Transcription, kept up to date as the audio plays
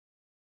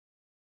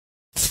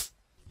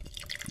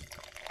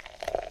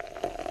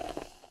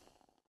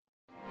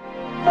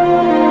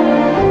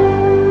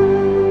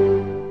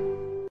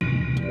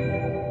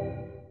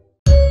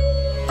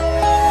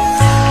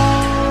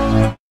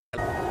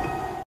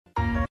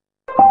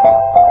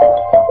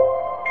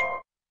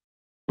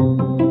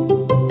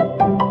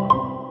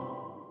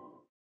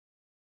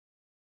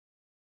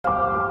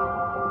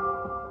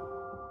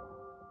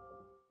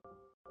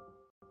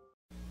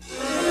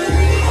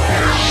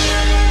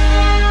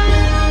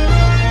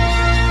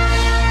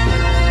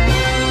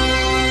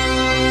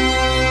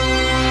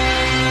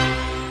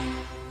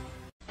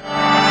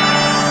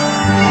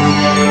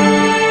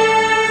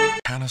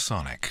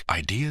Panasonic.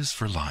 Ideas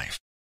for life.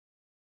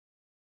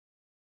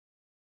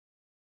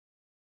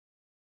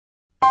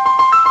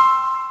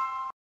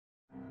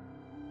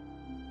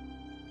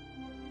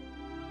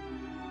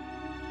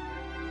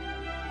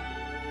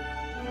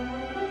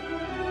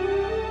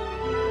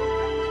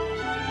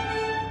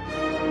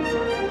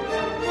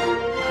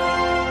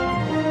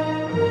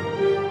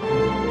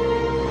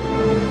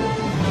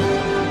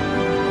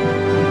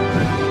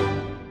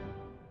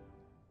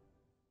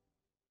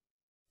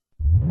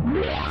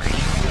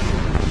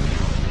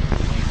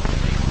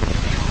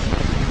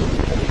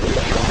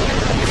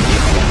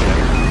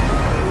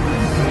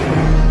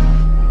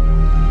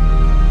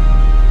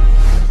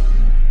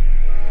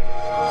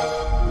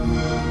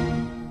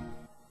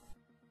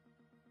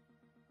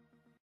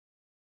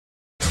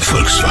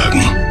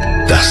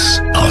 Volkswagen,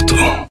 das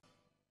Auto.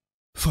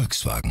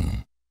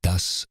 Volkswagen,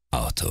 das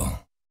Auto.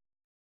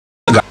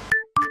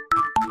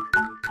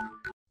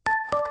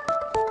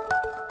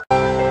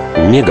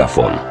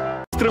 Мегафон.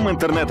 Быстрым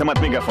интернетом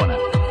от Мегафона.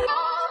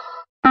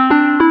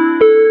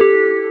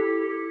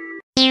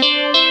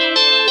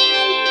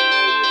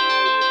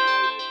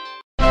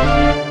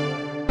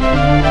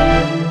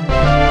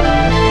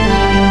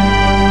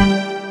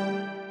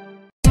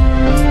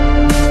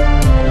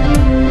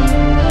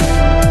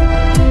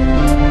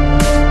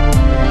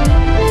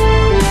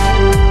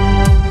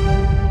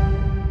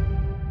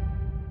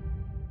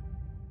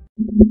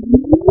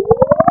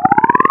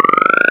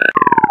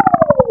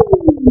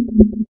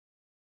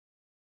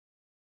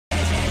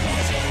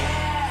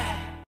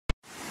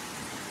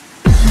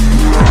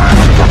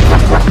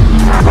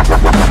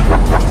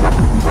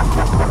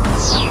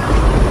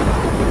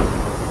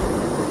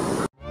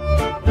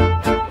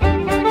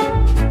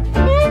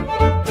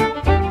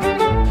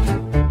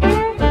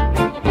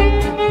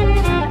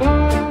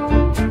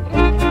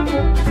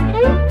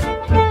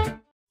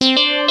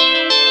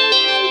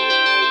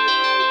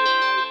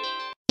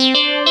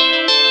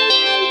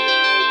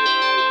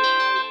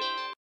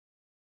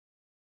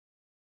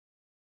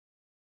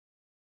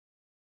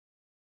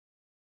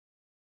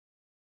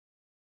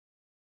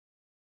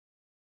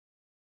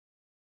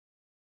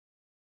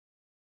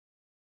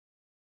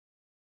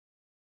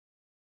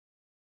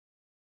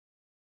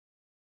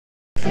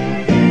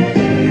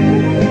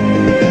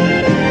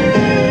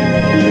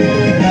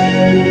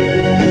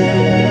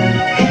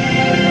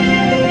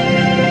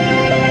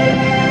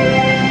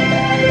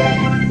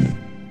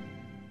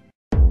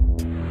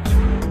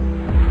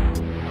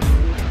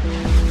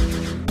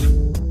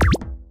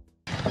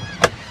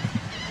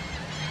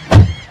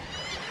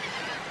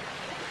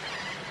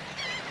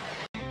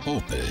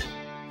 Opel.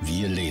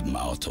 Wir leben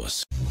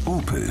Autos.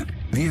 Opel,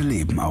 wir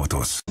leben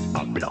Autos.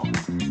 Hablo.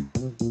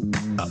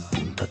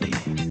 Apúntate.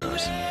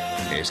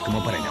 Es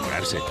como para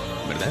enamorarse,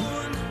 ¿verdad?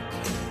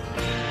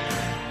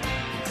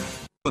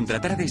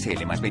 Contratar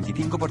ADSL más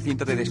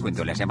 25% de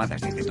descuento en las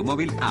llamadas desde tu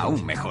móvil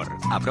aún mejor.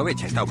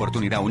 Aprovecha esta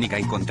oportunidad única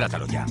y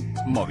contrátalo ya.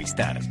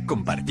 Movistar.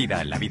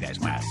 Compartida, la vida es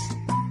más.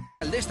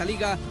 De esta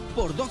liga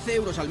por 12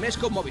 euros al mes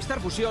con Movistar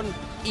Fusión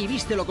y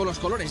vístelo con los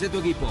colores de tu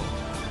equipo.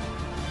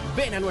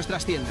 Ven a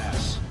nuestras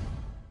tiendas.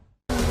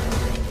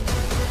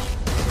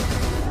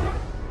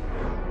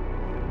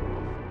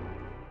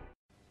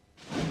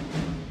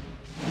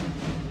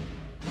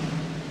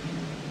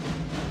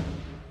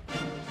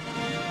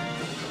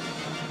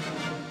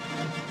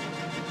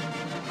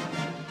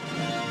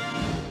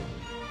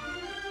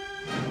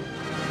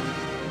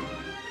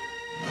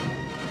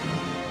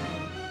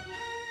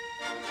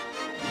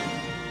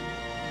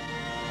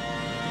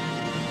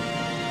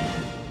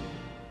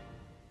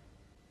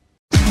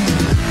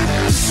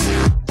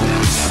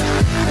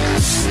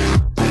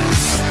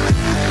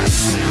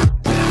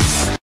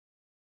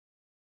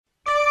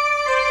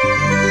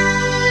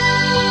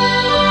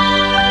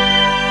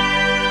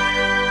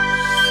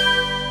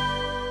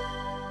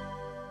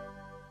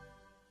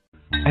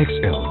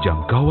 XL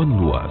jangkauan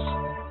luas.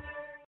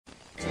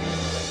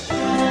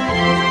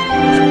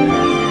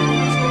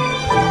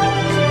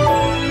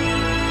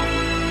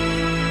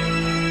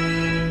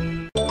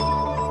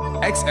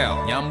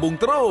 XL nyambung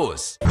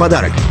terus.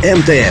 Подарок.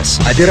 МТС.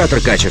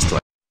 Оператор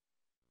качества.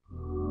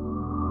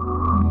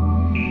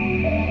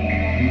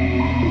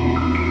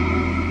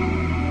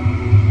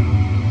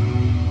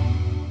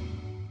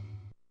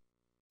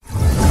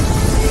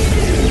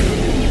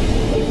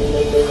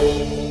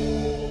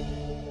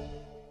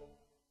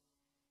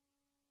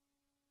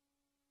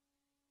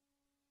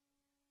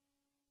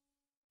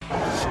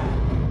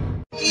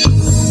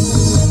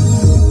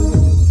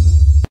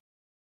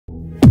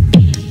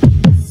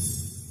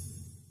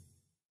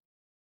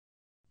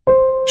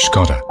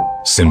 Skoda.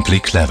 Simply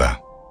clever.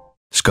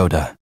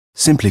 Skoda.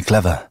 Simply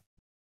clever.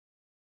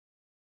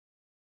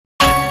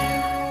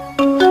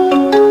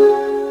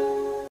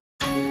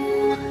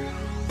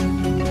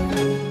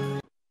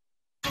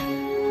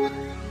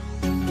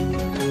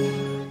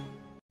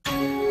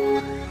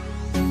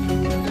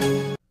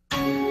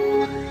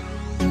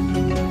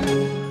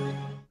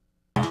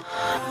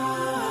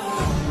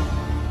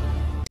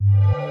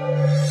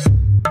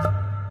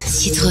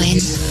 Citroën.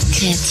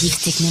 Créative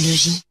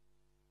technologie.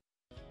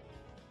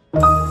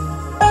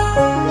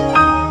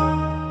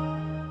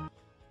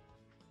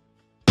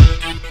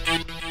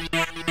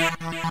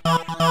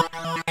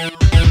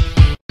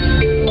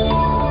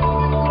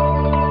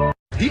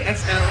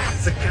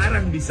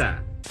 bisa.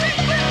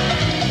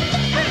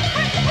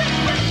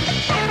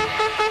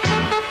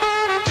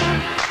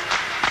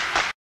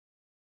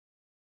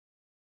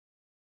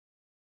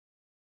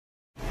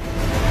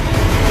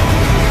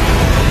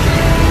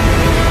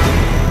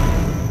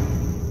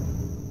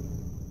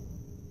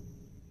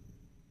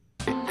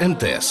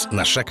 МТС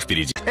на шаг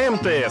впереди.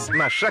 МТС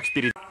на шаг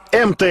вперед.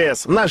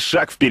 МТС на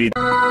шаг вперед.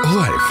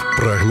 Лайф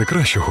прагне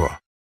кращого.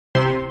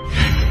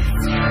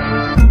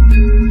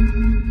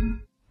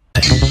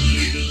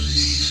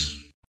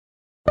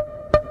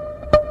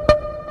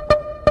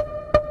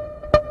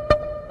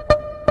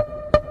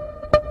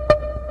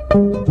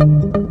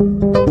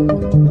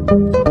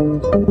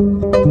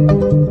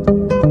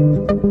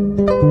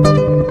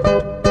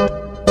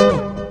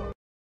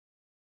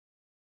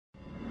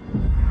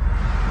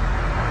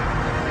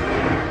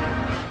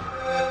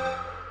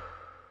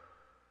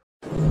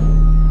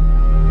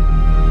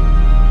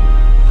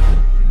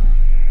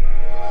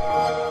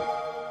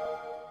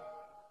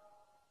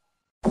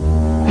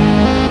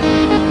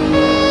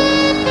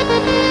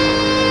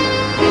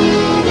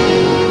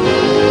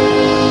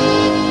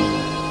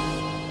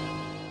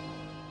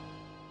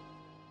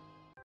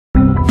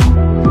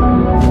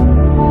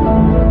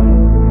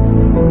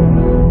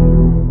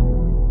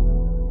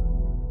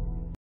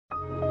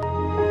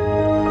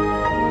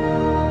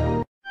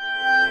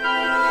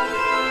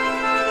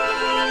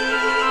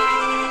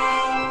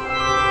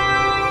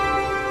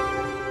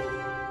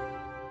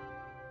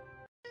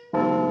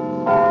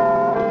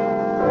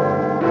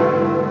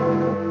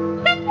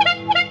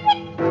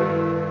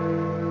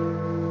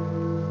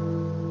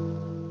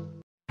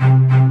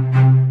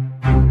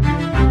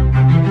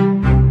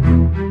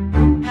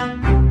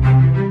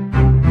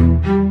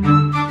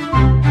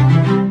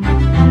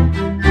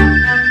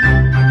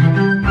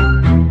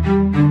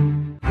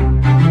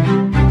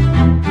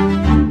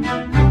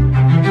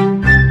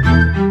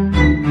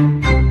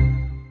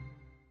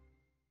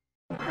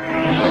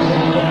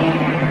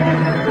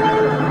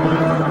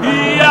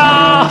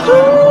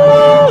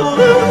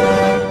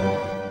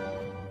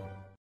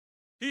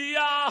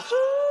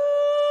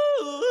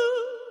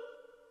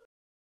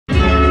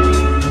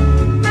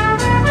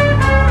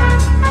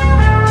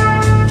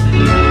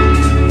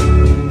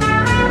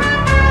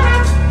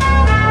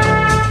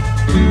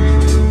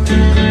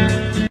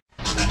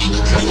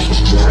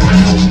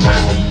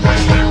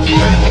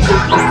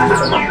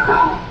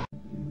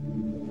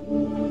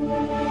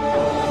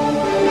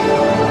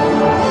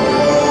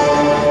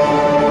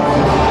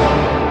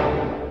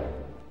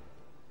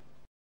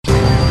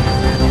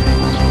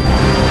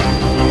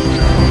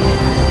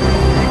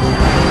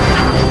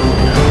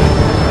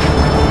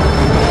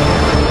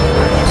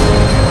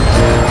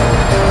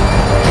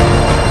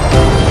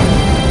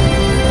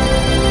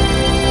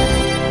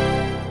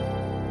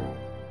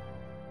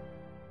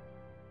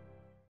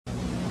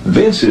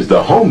 This is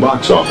the Home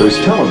Box Office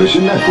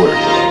Television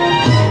Network.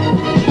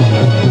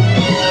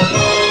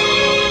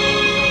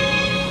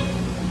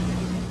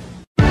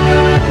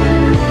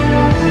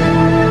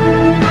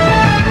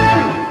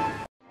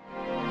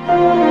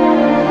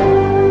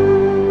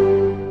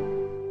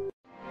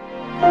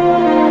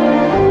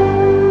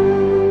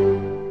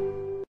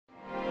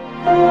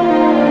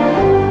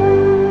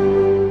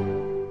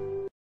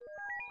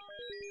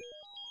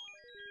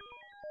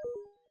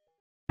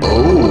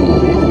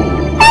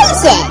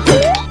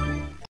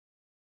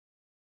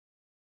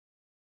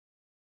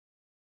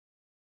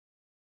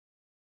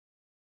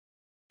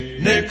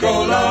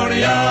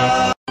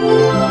 Nickelodeon.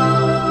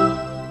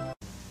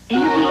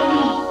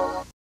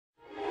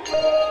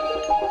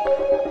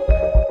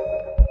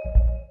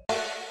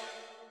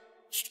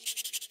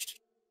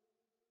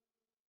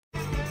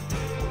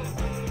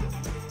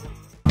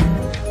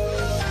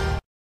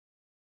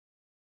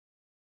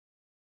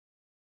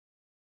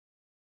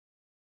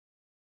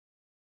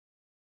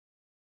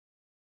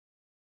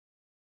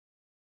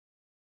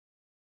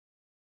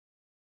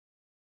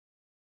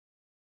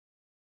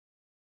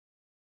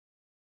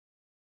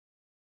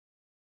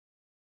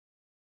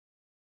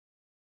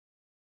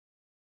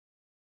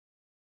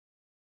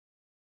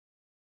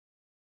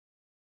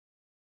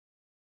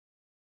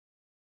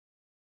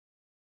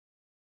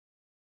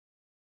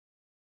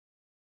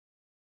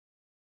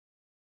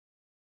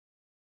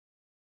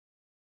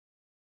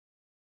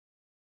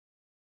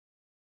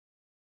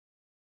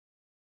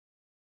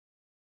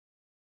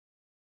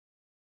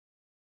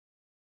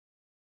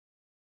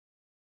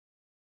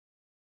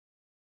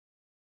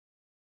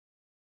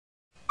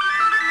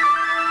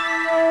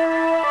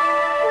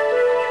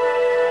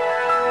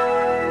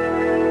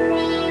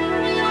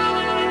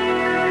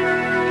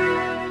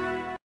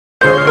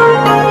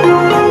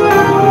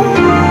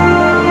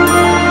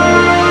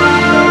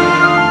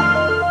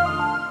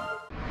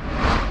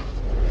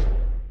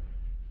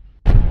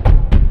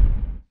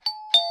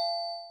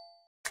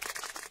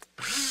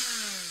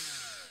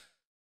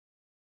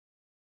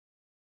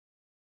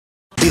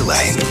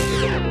 Билайн.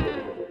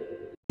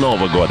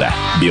 Нового года.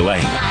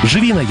 Билайн.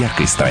 Живи на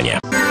яркой стране.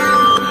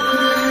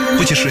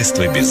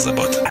 Путешествуй без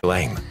забот.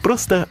 Билайн.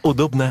 Просто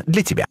удобно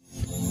для тебя.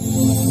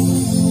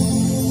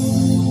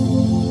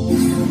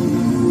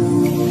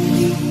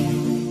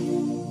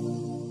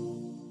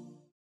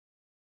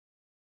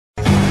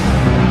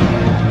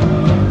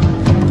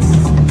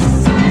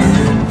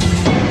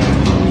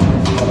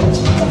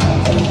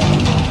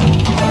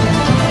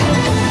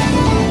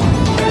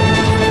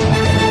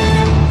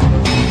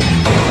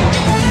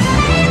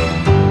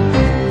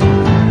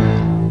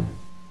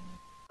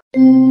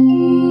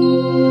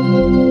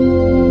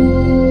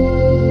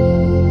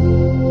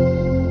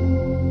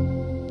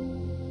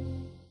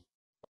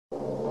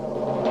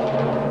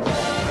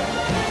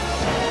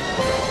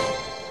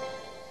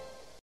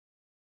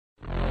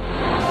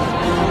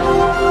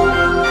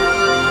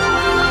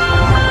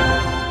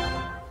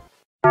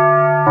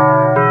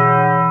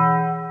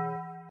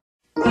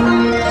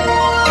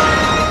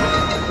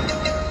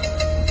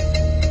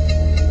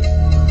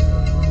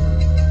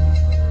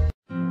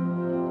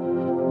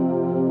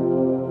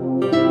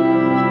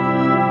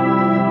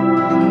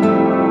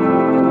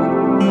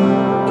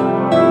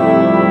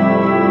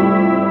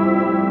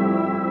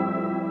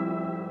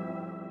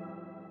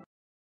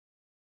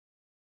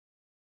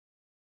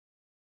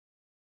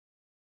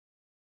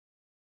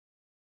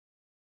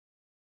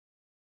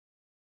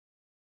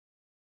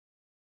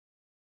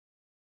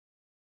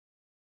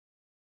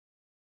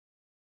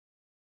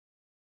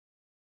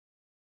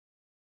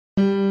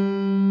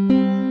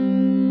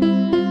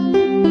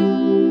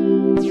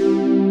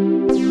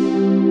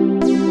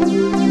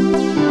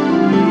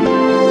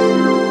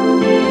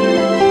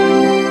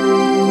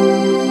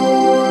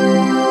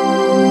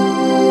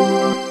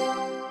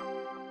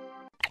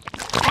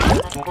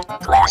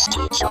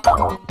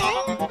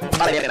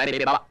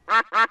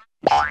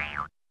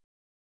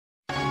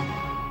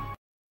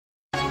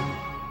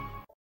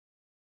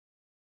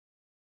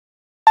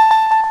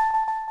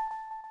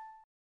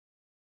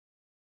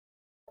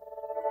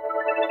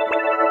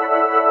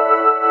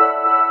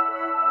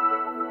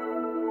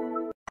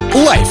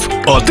 Лайф.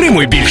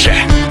 Отримуй більше.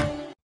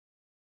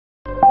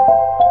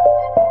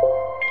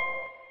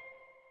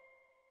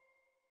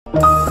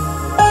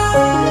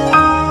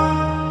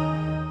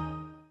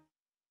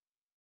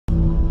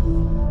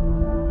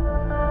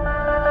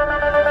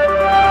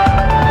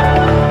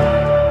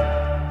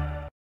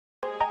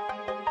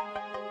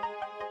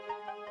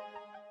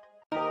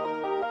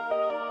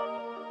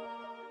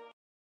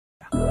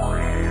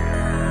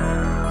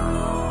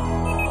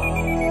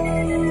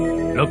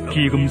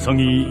 럭키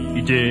금성이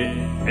이제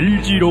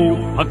LG로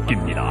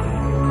바뀝니다.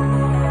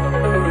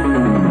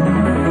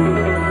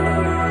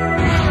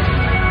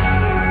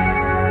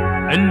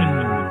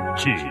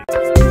 LG